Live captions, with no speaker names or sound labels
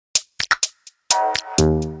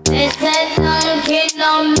They said dunking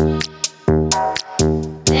on.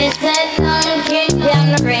 They said dunking down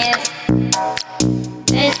the race.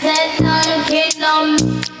 They said dunking on.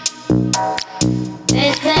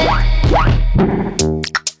 They said dunking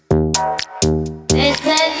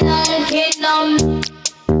on.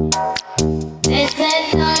 They said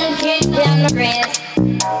dunking down the race.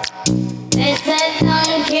 They said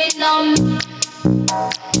dunking on.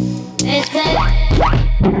 They said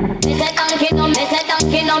dunking on. They said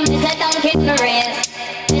dunking on. They said dunking the race.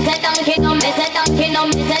 They said dunking on. They said dunking on.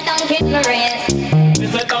 They said dunking the race. They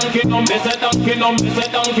said dunking on. They said dunking on. They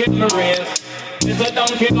said dunking the race. They said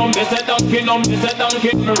dunking on. They said dunking on. They said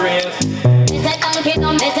dunking the race. They said dunking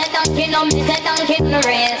on. They said dunking on. They said dunking the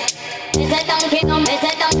race. They said dunking on. They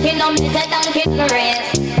said dunking on. They said dunking the race.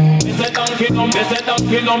 They said dunking on. They said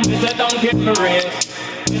dunking on. They said dunking the race.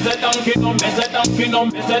 They said dunking on. They said dunking on.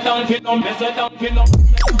 They said dunking on. They said dunking on.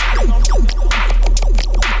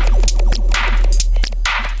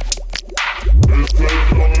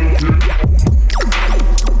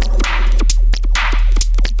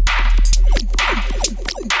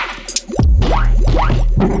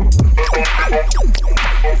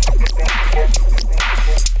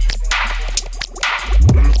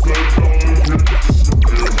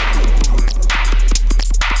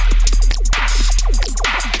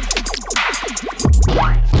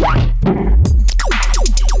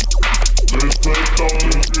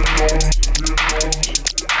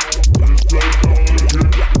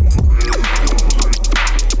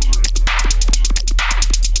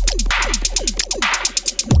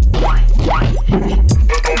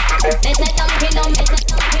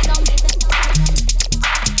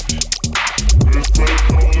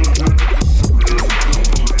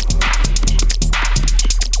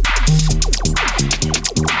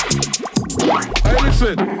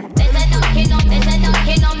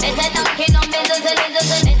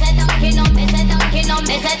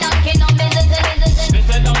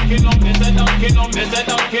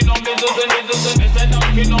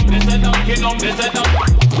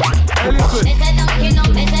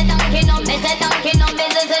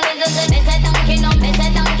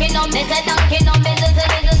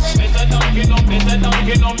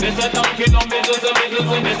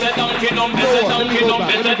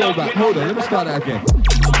 Hold on, let me start that again.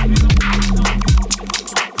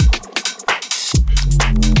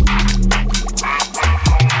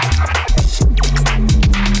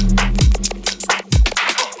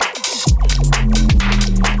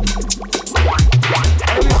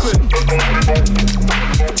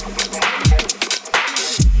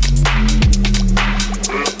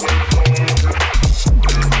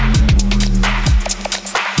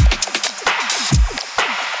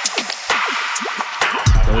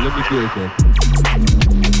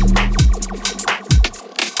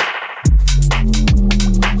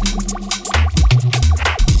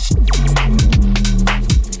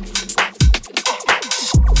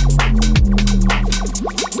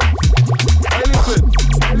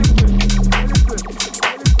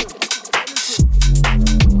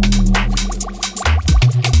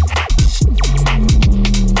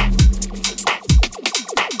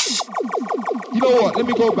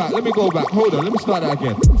 Let me go back. Hold on, let me start that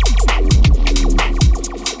again.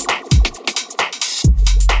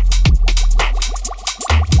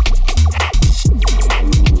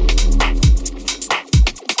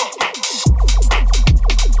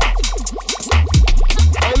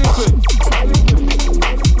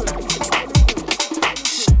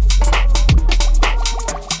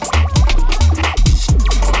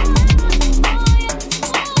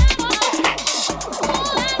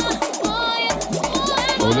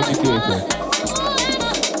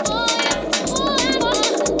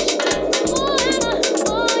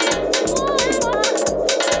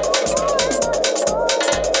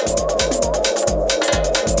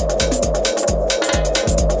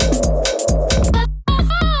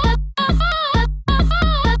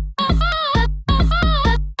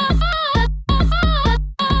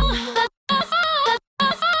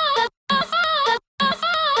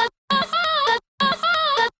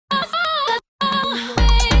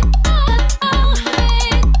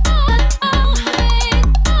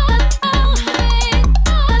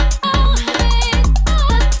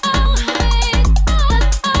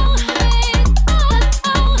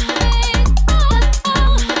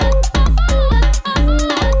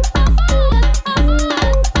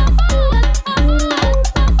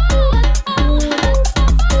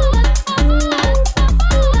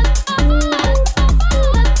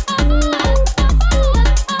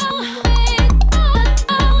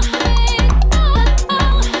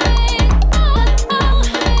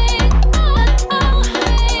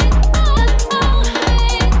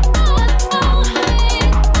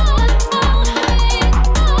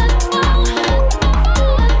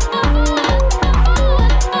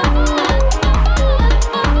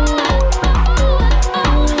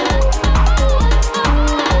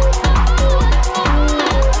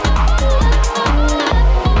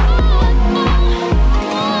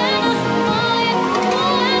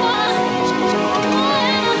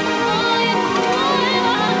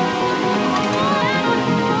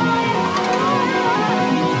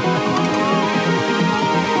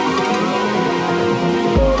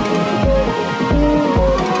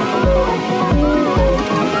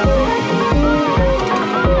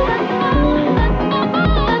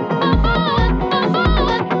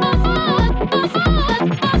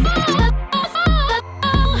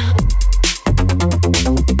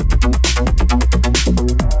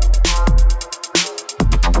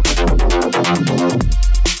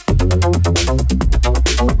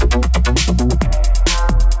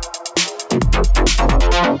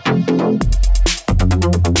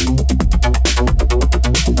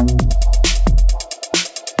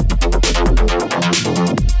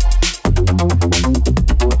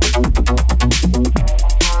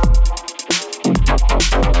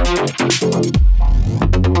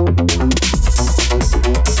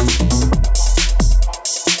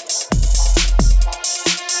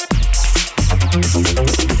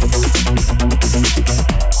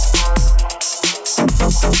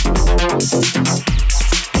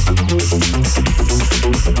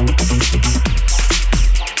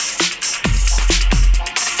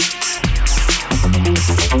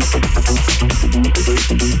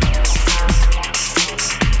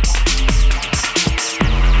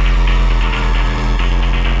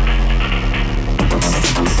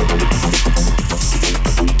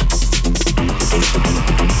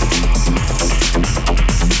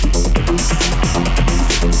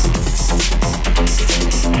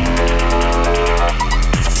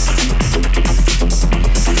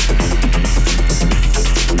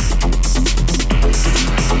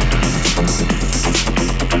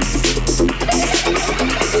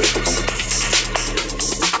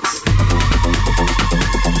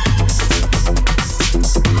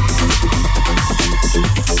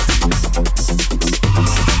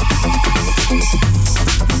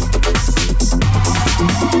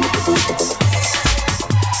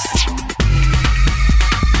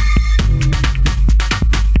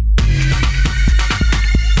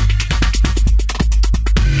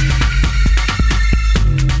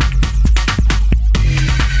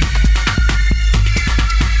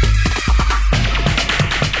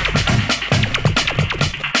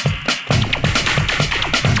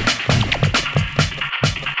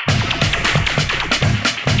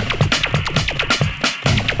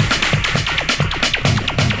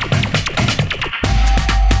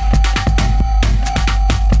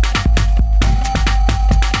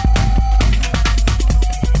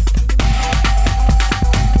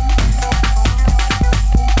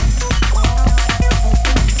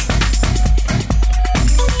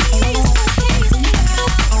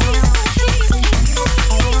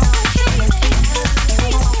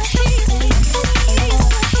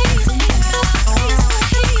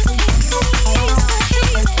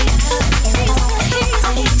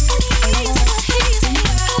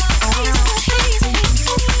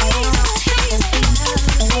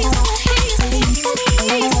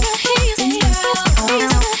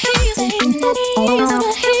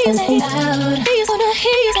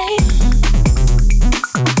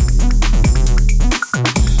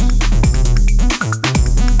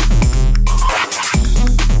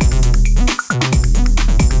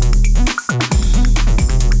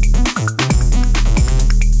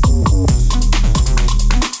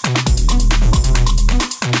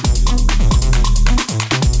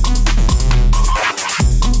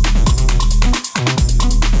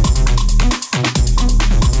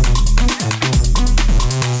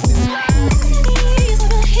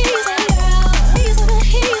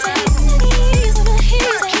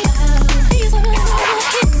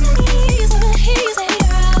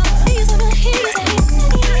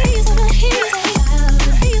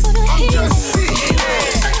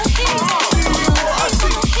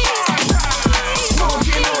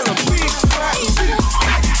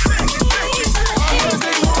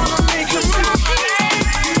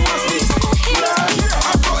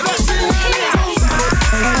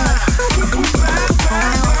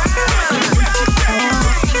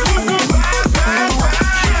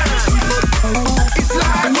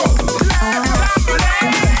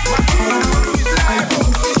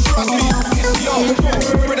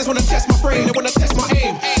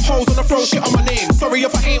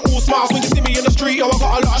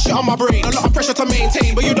 shit on my brain. A lot of pressure to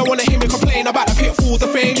maintain, but you don't wanna hear me complain about the pitfalls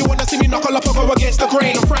of fame. You wanna see me knuckle up or go against the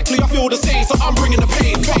grain. And frankly, I feel the same, so I'm bringing the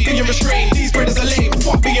pain. Fuck being restrained, these brothers are lame.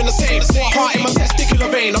 Fuck being the same. Heart in my testicular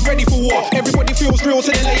vein, I'm ready for war. Everybody feels real,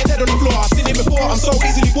 so they lay dead on the floor. I've seen it before, I'm so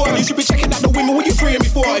easily bored. You should be checking out the women, what you freeing me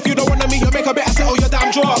for? If you don't wanna meet, you make a better settle your damn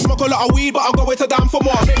jaw. Smoke a lot of weed, but I'm going to damn for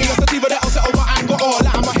more. Maybe a sativa that'll settle my anger all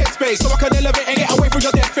out of my headspace, so I can elevate and get away from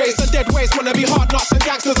your dead face. And dead waste, wanna be hard nuts and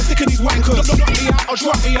gangsters. I'm sick of these wankers. Knock me out, I'll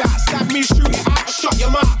drop me out. Stab me, shoot it out, shut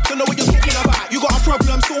your mouth. Don't know what you're talking about. You got a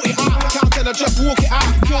problem, sort it out. Count and I just walk it out.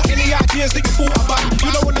 Kill any ideas that you thought about. You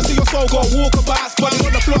don't wanna see your soul go walkabouts. Body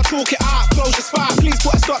on the floor, talk it out. Close your spine, please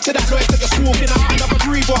put a stop to that noise that you're walking out. Another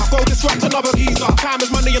breather, go disrupt another geezer. Time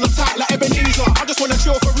is money in the tight like Ebenezer. I just wanna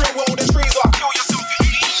chill for real where all the trees are. Kill yourself,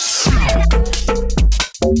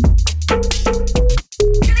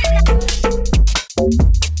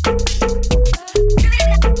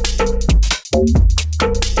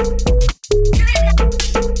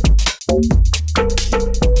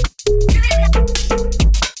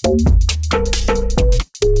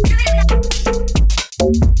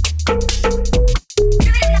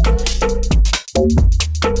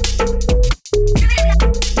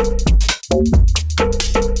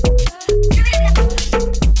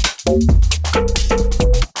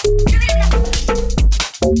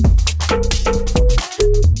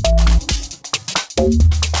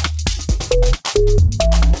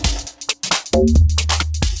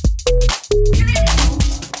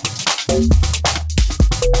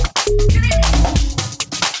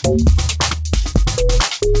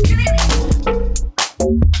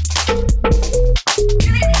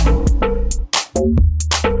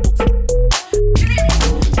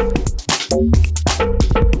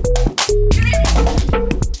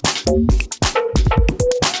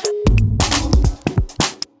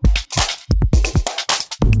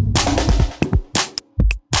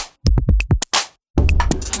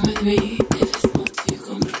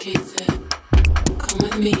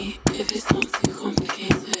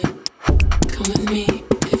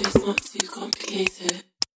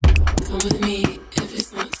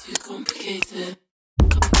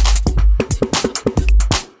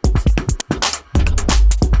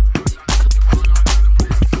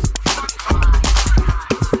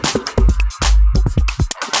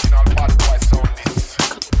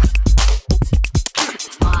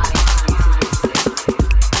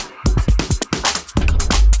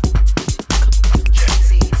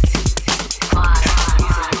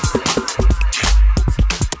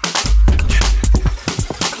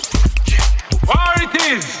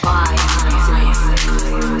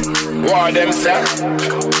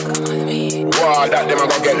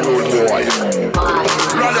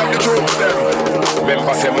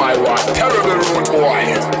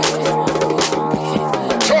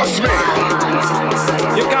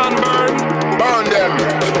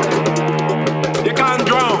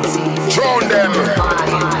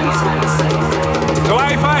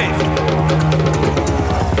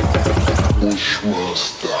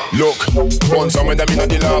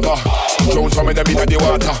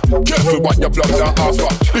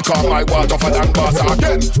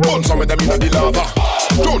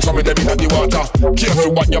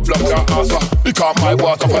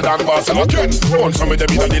 you again, burn some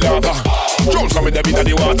of them in the lava. Drown some of them in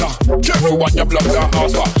the water. Careful what your blood can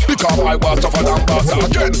ask for, because my water for them bassa.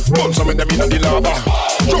 Again, burn some of them in the lava.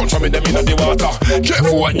 Drown some of them in the water.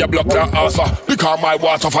 Careful what your blood can ask for, because my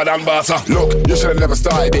water for them bassa. Look, you should've never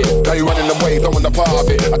started it. Now you running away, don't want the part of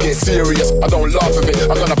it. I get serious, I don't laugh at it.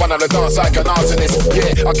 I'm gonna ban on the dance like an arsonist.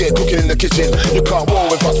 Yeah, I get cooking in the kitchen. You can't war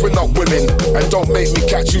with us, we're not women. And don't make me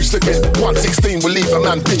catch you slipping. 116 will leave a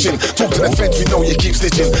man bitching. Talk to the fence, we know you keep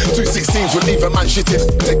stitching. 216s will leave a man shitting.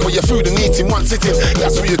 Take all your food and eat in one sitting.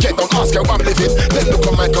 That's what you get, don't ask how I'm living. Then look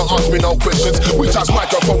on mic, can't ask me no questions. We touch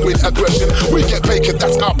microphone with aggression. We get paid cause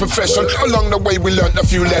that's our profession. Along the way we learned a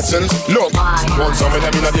few lessons. Look, want some of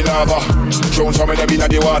them in the lava. Drown some of them in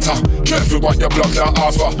the water. Careful what your blood can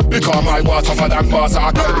offer, because my water for them bars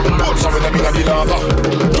are good. Want some of them in the lava.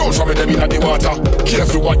 Drown some of them in the water.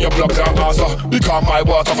 Careful what your blood can offer, because my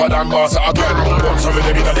water for them bars are good. Want some of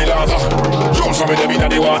them in the lava. Drown some of them in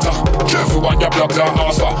the water. Careful what your blood can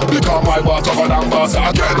offer, because my water for them bars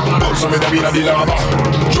are good. Want some of them in the lava.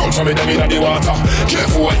 Drown some of them in the water.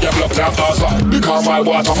 Careful what your blood can offer, because my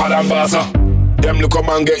water for them bars are. Them look a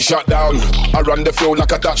man get shut down. I run the field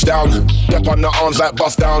like a touchdown. Step on the arms like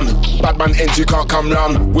bust down. Bad man ends, you can't come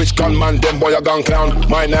round. Which gunman, them boy a gun clown.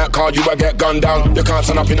 My night card, you a get gunned down. You can't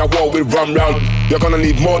stand up in a wall with run round. You're gonna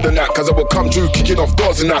need more than that, cause I will come through kicking off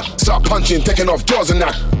doors and that. Start punching, taking off jaws and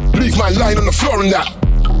that. Leave my line on the floor and that.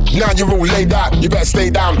 Now you all laid out, you better stay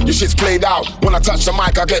down, your shit's played out. When I touch the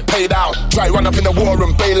mic, I get paid out. Try run up in the war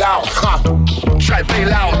and bail out. Ha! Try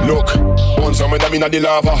bail out. Look, want some of them in the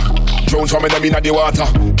lava. Drown some of them in the water.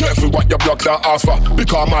 Careful what your block that ask for.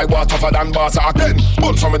 Because my water for than Barca again.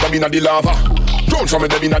 Want some of them in the lava. Drown some of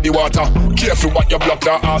them in the water. Careful what your block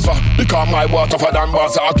that ask for. Because my water for than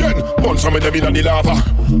Barca again. Want some of them in the lava.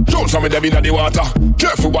 Drown some of them in the water.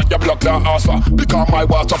 Careful what your block that ask for. Because my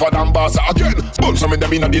water for than Barca again. Want some of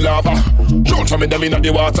them in the lava. Drown some of them in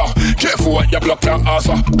the water. Careful what your block that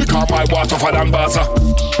ask for. Because my water for than Barca.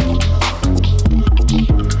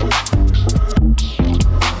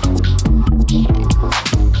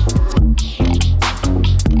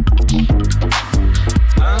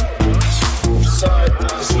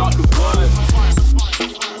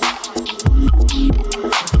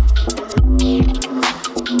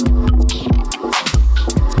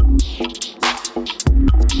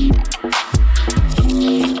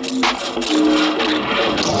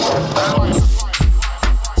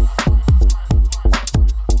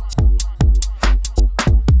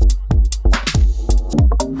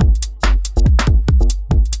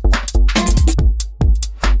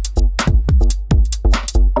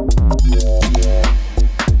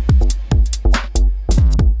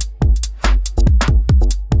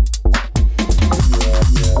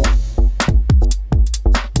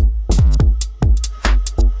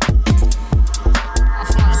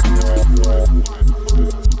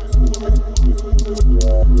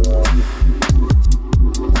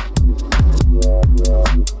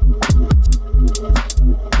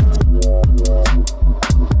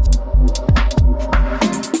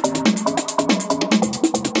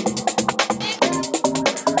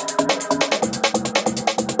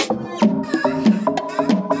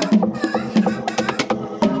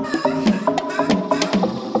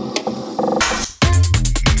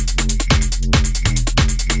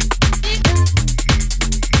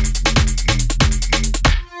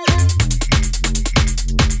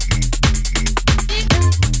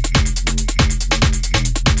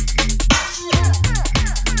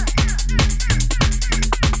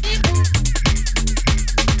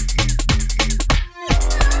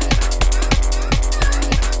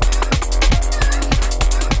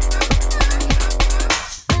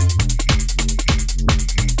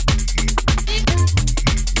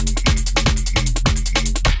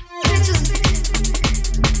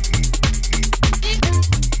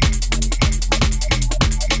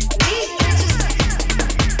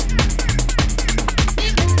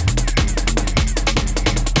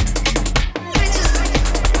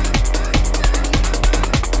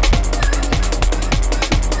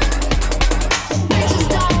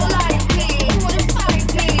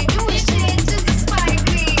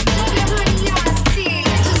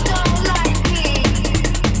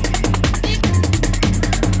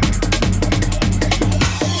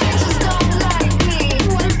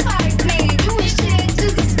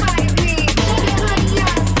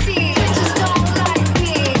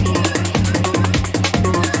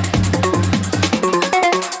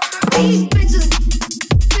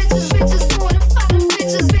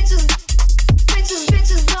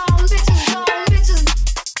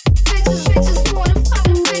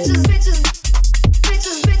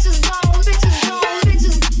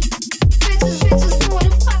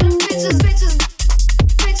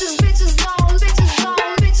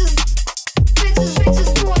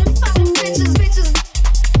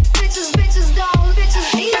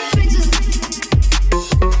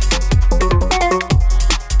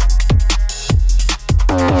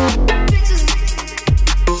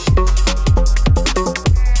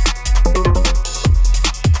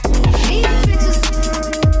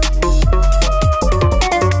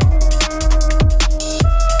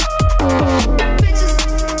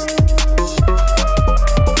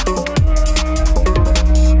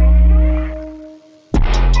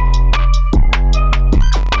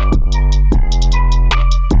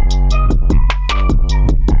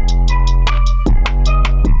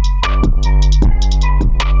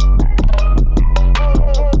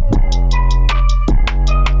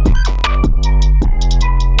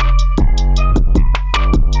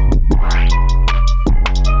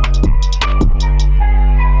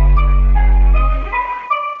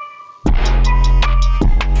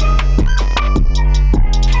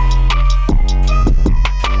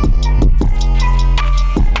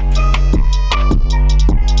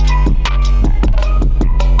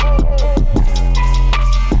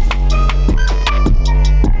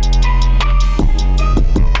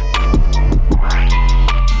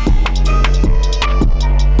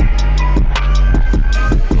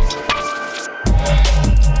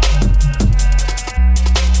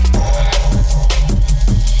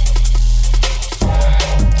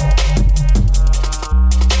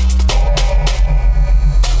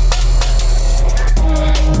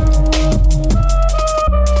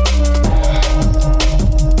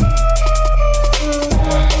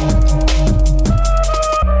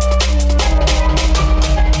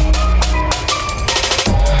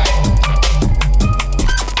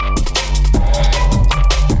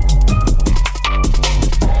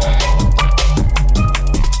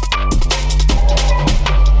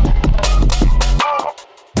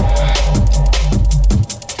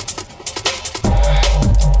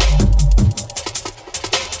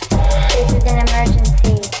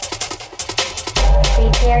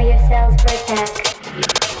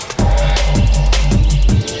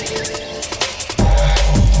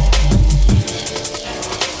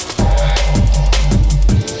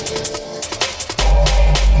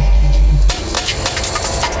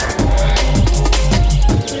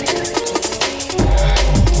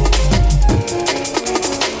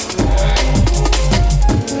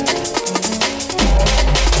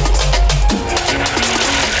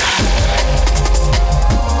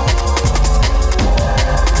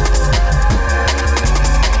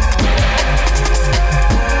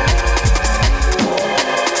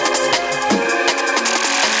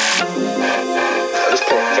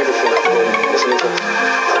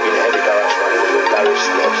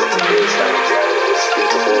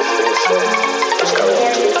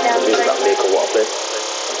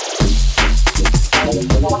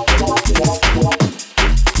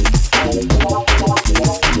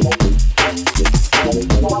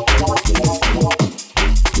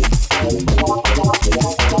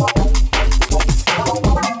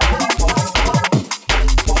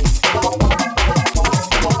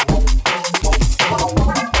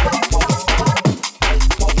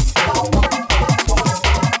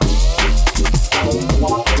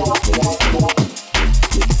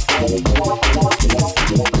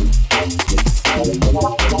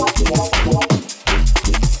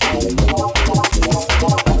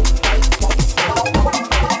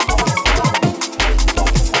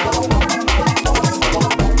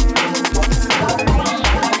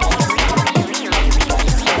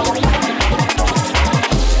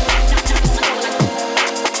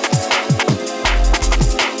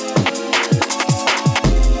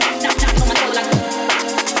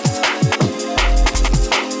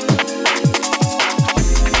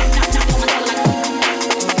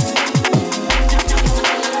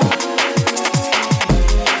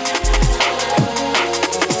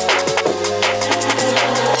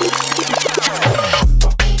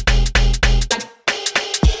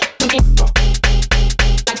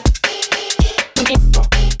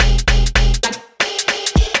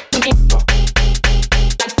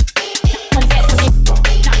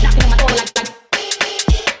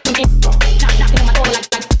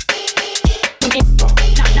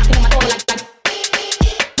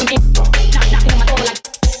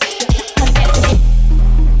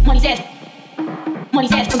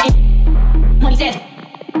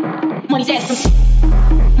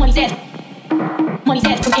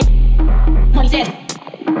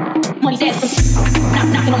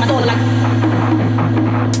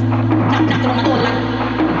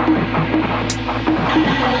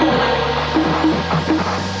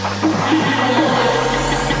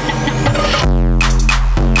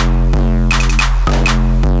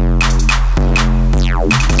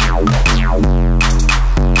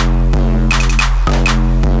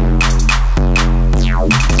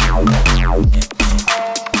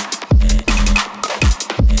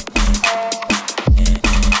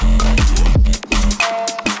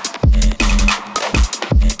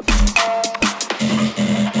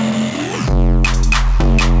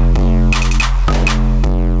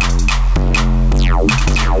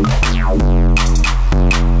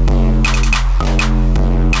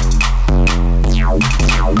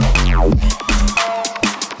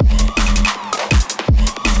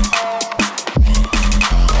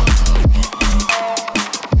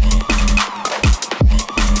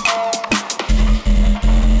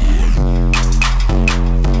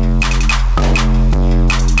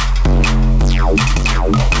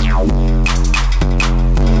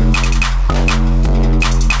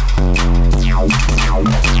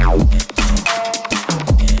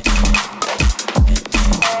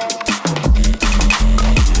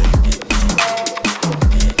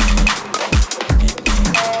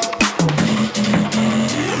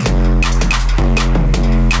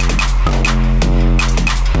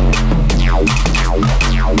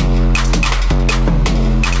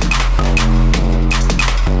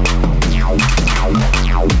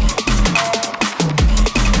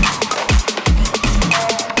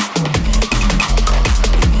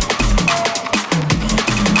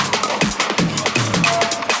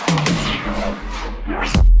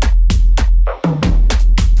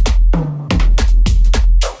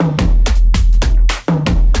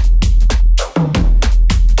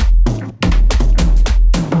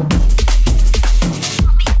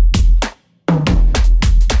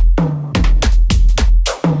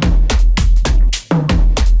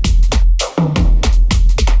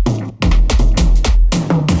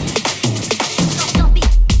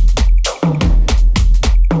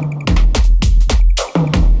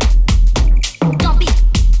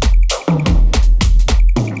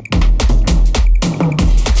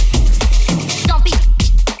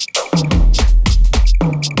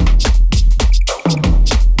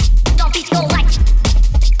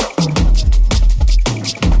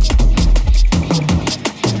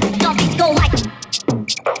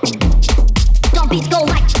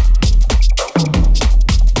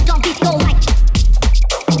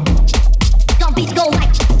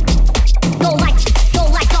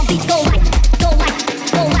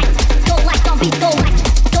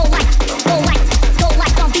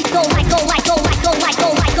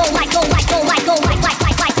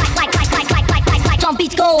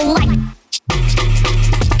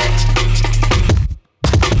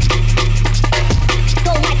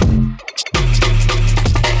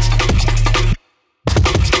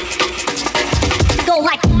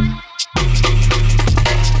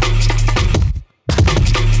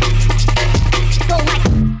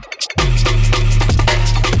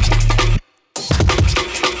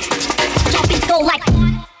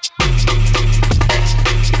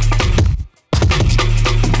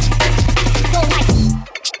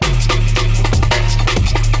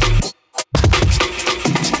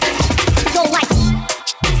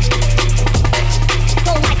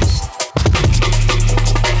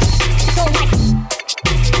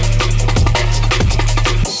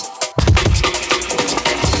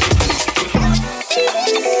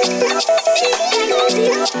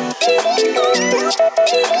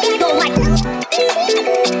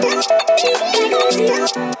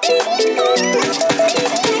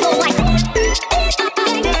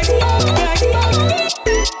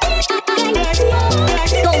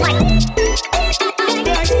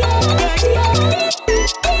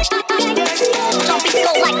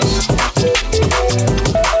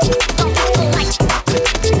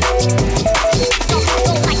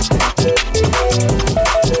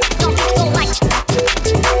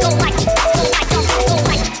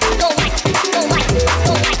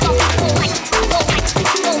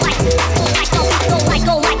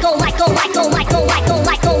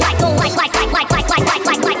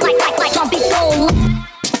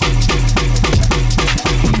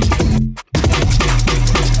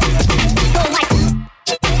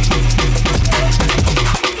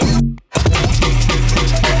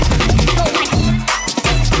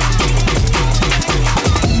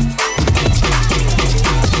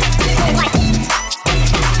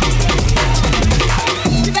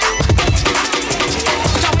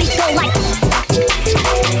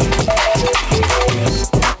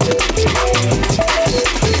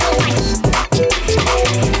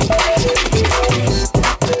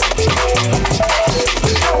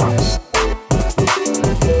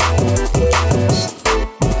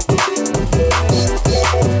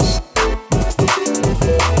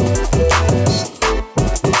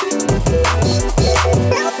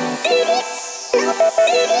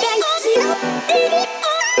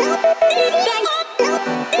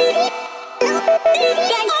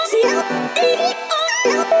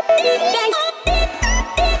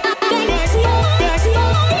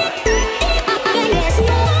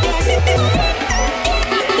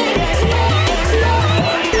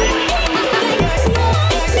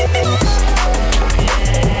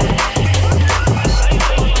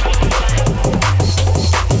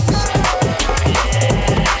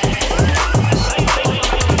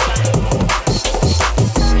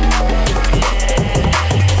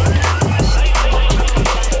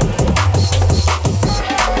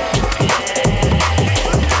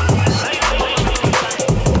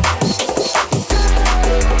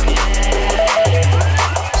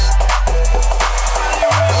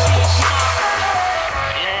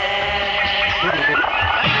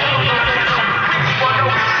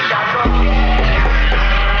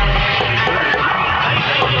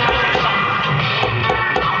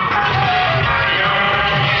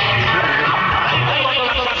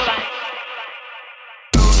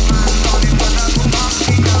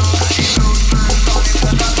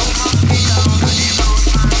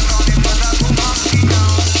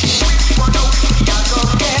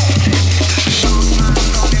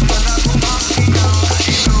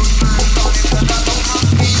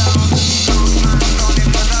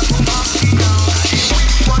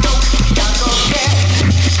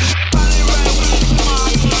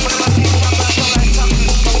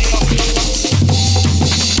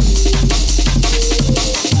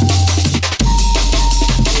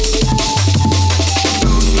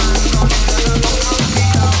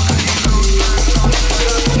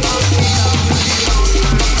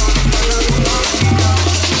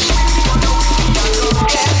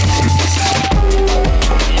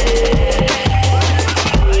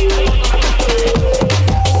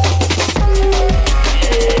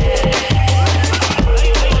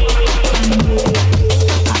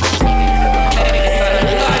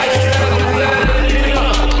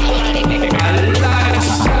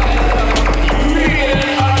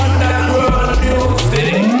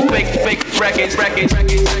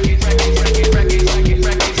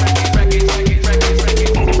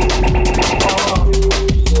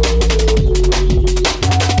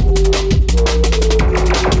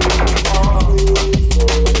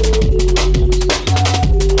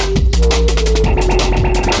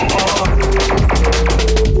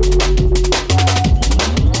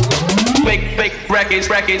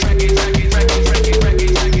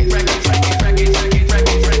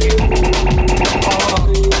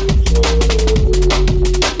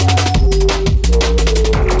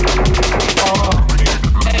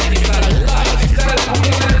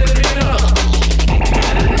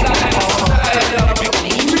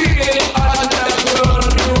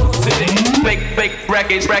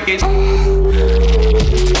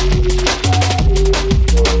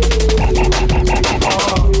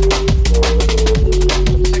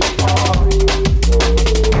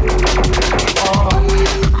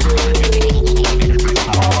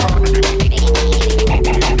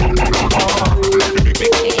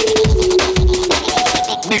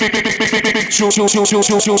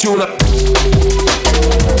 Tune